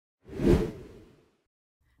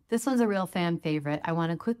This one's a real fan favorite. I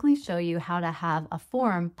want to quickly show you how to have a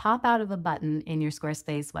form pop out of a button in your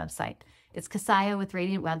Squarespace website. It's Kessiah with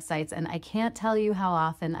Radiant Websites, and I can't tell you how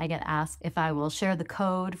often I get asked if I will share the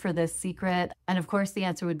code for this secret. And of course, the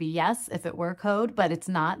answer would be yes if it were code, but it's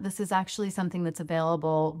not. This is actually something that's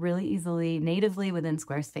available really easily, natively within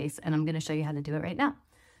Squarespace, and I'm going to show you how to do it right now.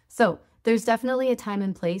 So there's definitely a time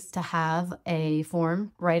and place to have a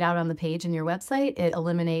form right out on the page in your website. It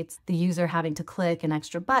eliminates the user having to click an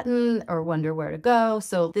extra button or wonder where to go.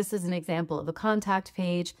 So this is an example of a contact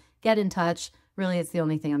page, get in touch. Really, it's the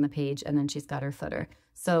only thing on the page, and then she's got her footer.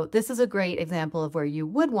 So this is a great example of where you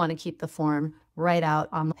would want to keep the form right out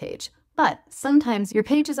on the page. But sometimes your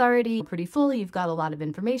page is already pretty full, you've got a lot of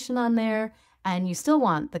information on there, and you still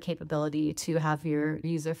want the capability to have your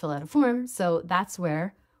user fill out a form. So that's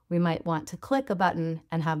where we might want to click a button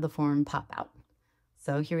and have the form pop out.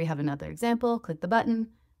 So here we have another example, click the button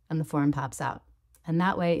and the form pops out. And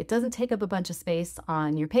that way it doesn't take up a bunch of space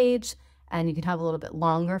on your page, and you can have a little bit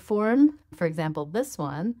longer form. For example, this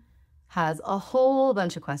one has a whole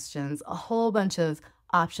bunch of questions, a whole bunch of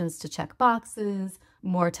options to check boxes,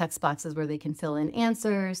 more text boxes where they can fill in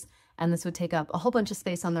answers, and this would take up a whole bunch of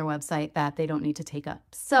space on their website that they don't need to take up.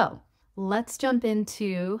 So let's jump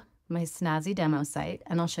into my snazzy demo site,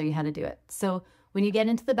 and I'll show you how to do it. So when you get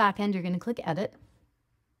into the back end, you're going to click Edit.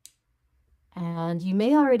 And you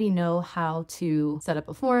may already know how to set up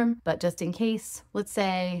a form, but just in case, let's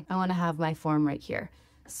say I want to have my form right here.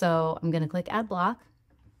 So I'm going to click Add Block.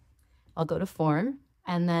 I'll go to Form,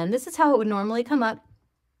 and then this is how it would normally come up.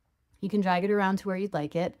 You can drag it around to where you'd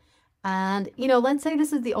like it. And, let's say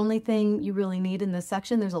this is the only thing you really need in this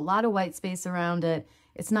section. There's a lot of white space around it.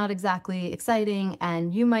 It's not exactly exciting,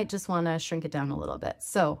 and you might just want to shrink it down a little bit.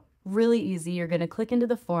 So really easy. You're going to click into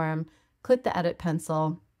the form, click the Edit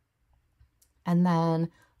pencil, and then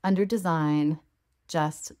under Design,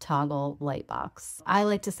 just toggle Lightbox. I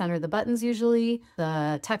like to center the buttons usually.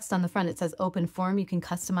 The text on the front, it says Open Form. You can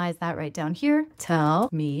customize that right down here. Tell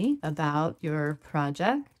me about your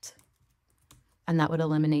project. And that would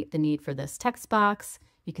eliminate the need for this text box.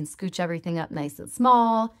 You can scooch everything up nice and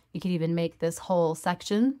small. You could even make this whole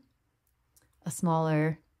section a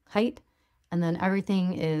smaller height. And then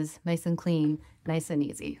everything is nice and clean, nice and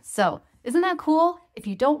easy. So isn't that cool? If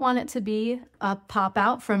you don't want it to be a pop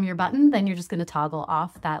out from your button, then you're just going to toggle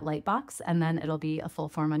off that light box, and then it'll be a full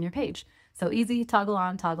form on your page. So easy, toggle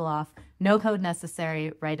on, toggle off, no code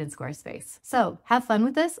necessary, right in Squarespace. So have fun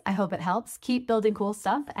with this. I hope it helps. Keep building cool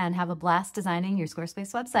stuff and have a blast designing your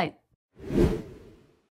Squarespace website.